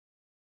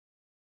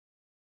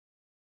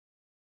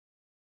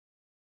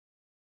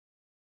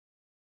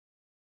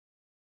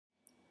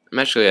I'm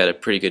actually at a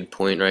pretty good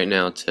point right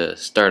now to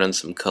start on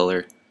some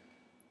color.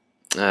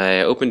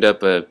 I opened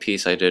up a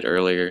piece I did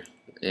earlier,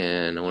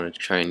 and I want to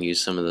try and use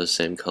some of those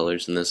same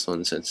colors in this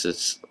one since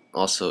it's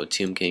also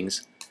Tomb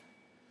Kings.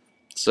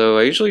 So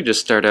I usually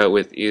just start out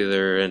with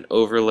either an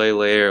overlay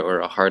layer or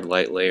a hard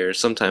light layer,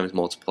 sometimes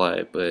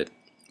multiply, but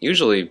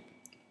usually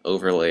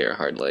overlay or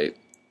hard light.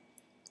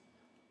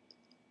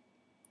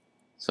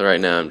 So right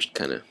now I'm just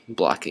kind of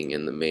blocking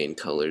in the main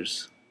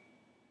colors,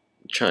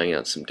 trying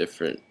out some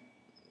different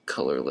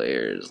color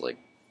layers like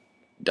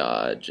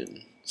dodge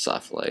and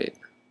soft light,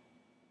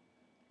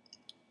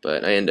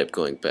 but I end up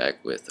going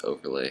back with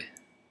overlay.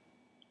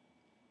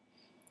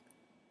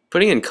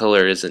 Putting in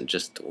color isn't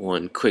just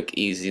one quick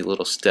easy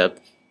little step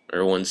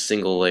or one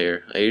single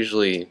layer. I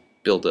usually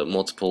build up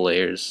multiple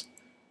layers.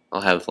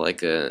 I'll have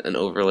like an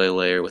overlay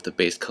layer with a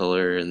base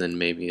color, and then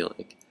maybe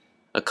like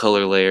a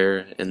color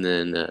layer, and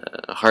then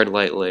a hard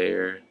light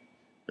layer,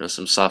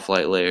 some soft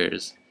light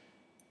layers.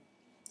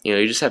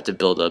 You just have to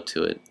build up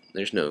to it.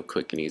 There's no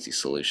quick and easy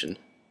solution.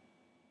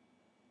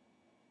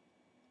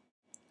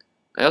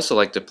 I also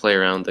like to play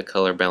around with the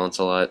color balance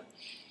a lot.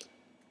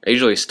 I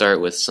usually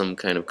start with some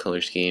kind of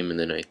color scheme and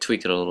then I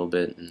tweak it a little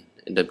bit and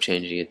end up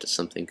changing it to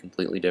something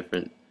completely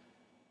different.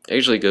 I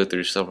usually go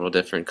through several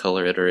different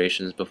color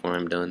iterations before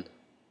I'm done.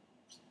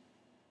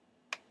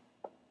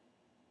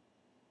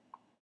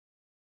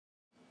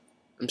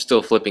 I'm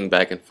still flipping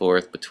back and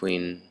forth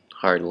between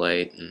hard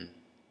light and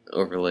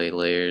overlay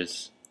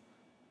layers.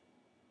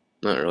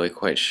 Not really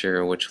quite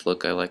sure which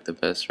look I like the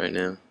best right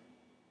now.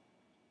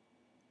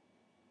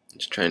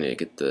 Just trying to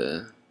get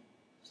the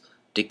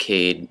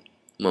decayed,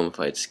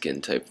 mummified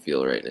skin type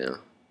feel right now.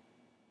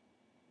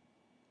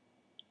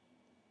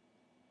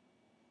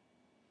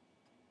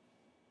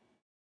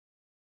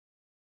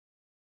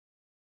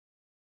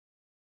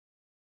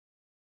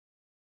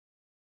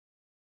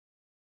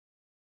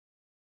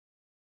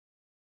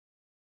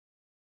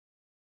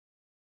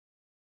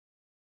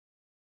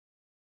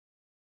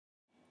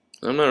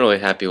 I'm not really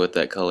happy with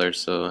that color,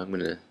 so I'm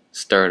going to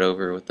start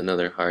over with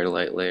another hard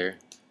light layer.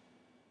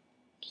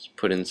 Just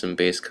put in some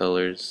base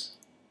colors.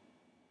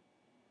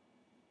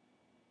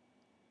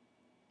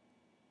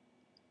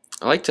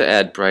 I like to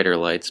add brighter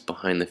lights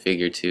behind the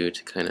figure too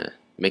to kind of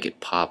make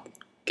it pop,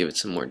 give it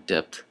some more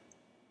depth.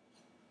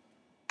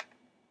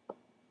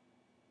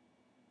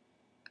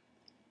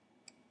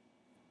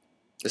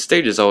 The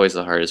stage is always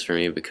the hardest for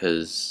me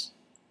because,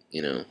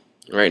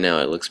 right now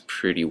it looks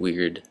pretty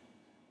weird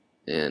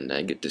and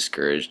I get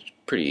discouraged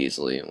pretty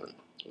easily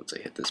once I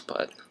hit this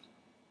spot.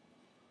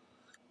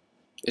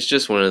 It's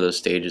just one of those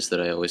stages that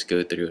I always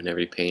go through in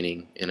every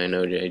painting, and I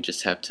know that I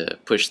just have to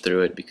push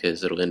through it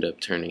because it'll end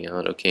up turning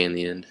out okay in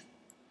the end.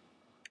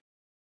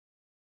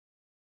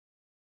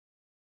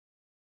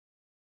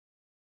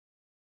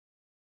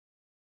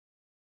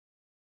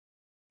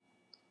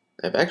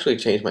 I've actually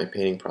changed my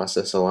painting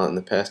process a lot in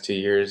the past 2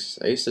 years.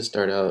 I used to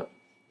start out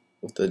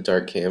with the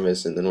dark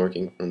canvas and then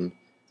working from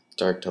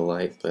dark to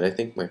light, but I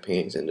think my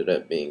paintings ended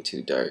up being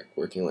too dark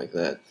working like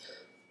that.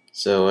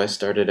 So I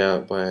started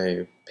out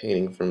by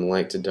painting from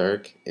light to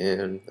dark,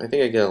 and I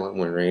think I get a lot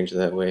more range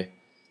that way.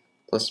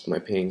 Plus my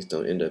paintings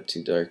don't end up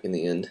too dark in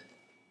the end.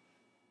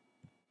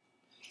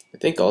 I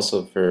think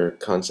also for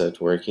concept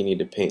work you need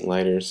to paint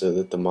lighter so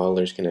that the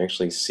modelers can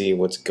actually see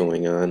what's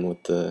going on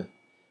with the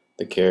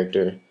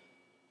character.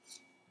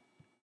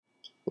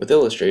 With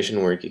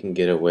illustration work you can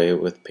get away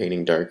with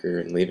painting darker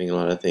and leaving a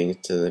lot of things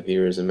to the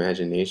viewer's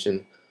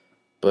imagination,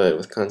 but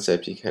with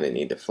concept you kind of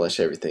need to flesh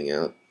everything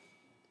out.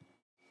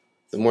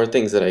 The more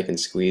things that I can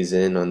squeeze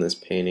in on this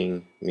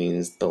painting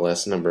means the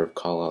less number of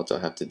callouts I'll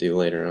have to do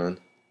later on.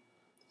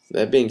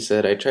 That being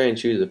said, I try and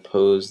choose a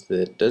pose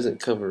that doesn't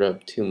cover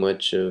up too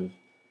much of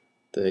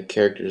the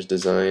character's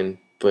design,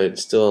 but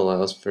still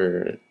allows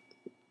for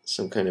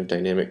some kind of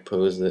dynamic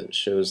pose that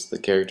shows the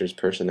character's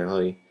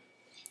personality.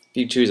 If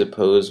you choose a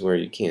pose where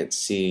you can't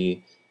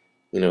see,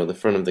 the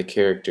front of the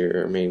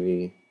character or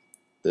maybe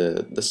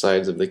the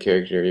sides of the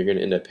character, you're going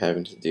to end up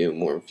having to do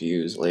more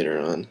views later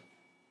on.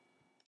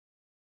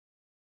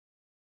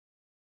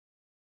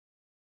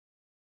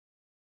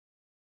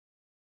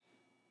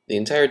 The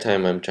entire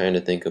time I'm trying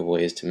to think of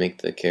ways to make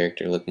the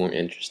character look more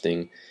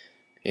interesting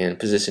and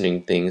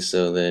positioning things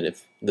so that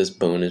if this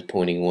bone is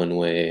pointing one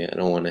way, I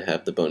don't want to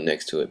have the bone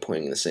next to it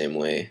pointing the same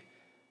way.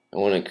 I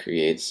want to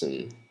create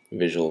some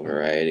visual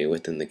variety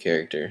within the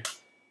character.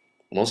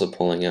 I'm also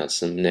pulling out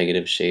some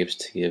negative shapes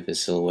to give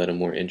his silhouette a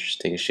more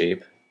interesting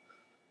shape.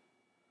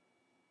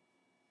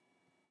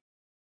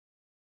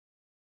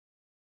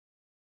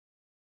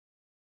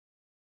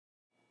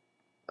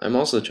 I'm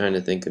also trying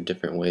to think of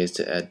different ways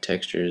to add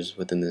textures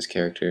within this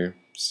character.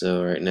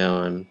 So right now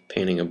I'm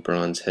painting a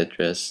bronze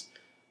headdress,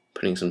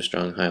 putting some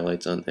strong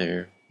highlights on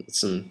there, with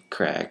some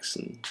cracks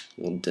and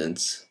little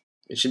dents.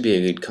 It should be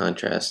a good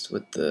contrast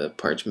with the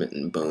parchment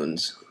and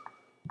bones.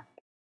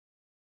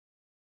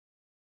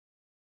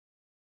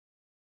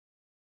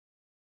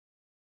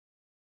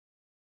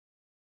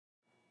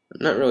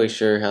 I'm not really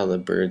sure how the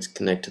birds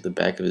connect to the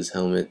back of his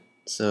helmet,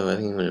 so I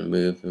think I'm going to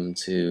move him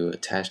to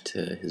attach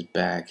to his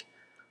back.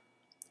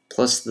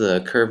 Plus,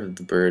 the curve of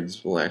the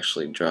birds will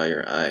actually draw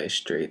your eye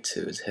straight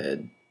to his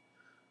head,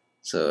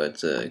 so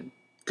it's a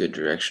good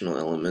directional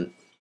element.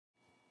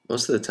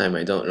 Most of the time,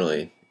 I don't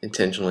really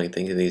intentionally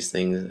think of these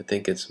things. I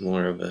think it's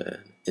more of an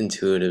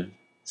intuitive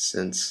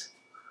sense.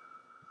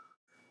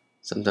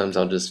 Sometimes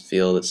I'll just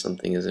feel that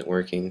something isn't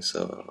working,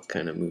 so I'll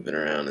kind of move it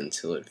around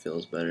until it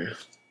feels better.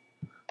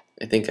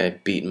 I think I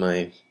beat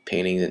my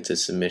paintings into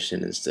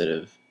submission instead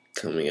of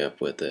coming up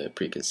with a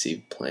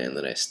preconceived plan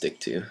that I stick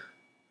to.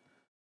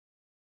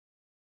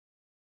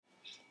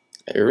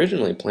 I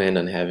originally planned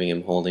on having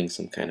him holding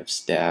some kind of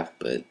staff,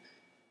 but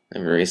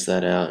I've erased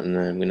that out and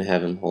I'm going to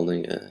have him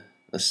holding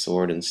a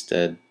sword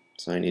instead,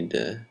 so I need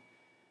to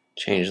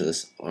change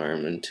this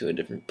arm into a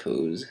different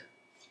pose.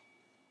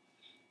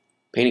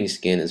 Painting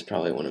skin is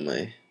probably one of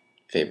my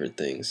favorite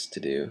things to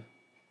do,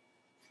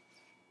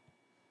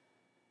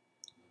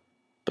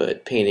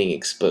 but painting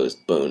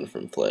exposed bone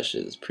from flesh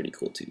is pretty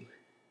cool too.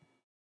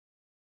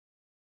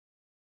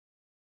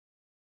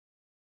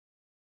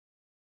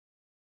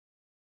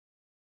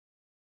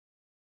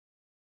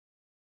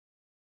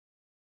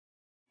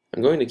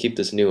 I'm going to keep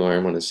this new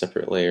arm on a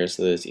separate layer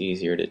so that it's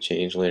easier to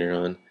change later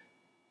on.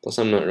 Plus,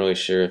 I'm not really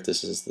sure if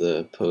this is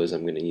the pose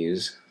I'm going to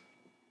use.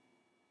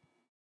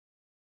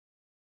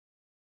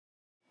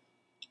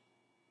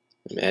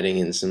 I'm adding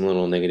in some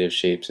little negative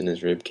shapes in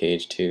his rib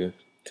cage too,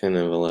 kind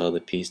of allow the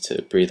piece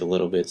to breathe a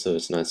little bit so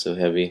it's not so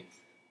heavy.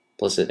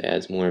 Plus, it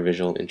adds more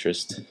visual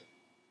interest.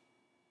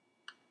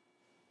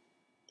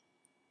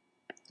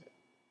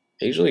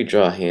 I usually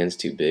draw hands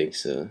too big,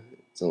 so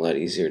it's a lot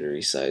easier to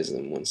resize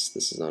them once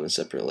this is on a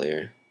separate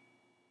layer.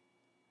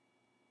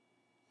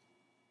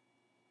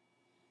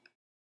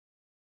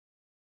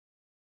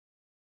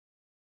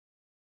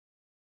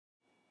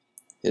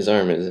 His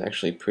arm is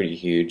actually pretty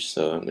huge,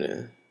 so I'm going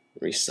to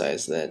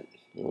resize that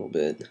a little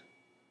bit.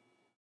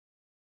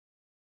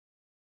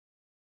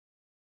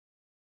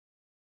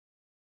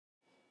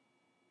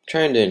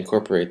 Trying to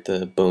incorporate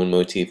the bone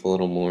motif a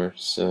little more,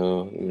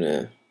 so I'm going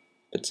to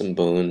put some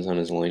bones on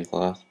his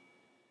loincloth.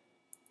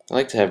 I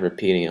like to have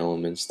repeating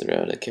elements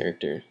throughout a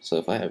character, so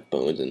if I have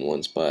bones in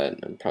one spot,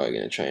 I'm probably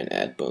going to try and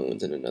add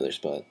bones in another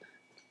spot.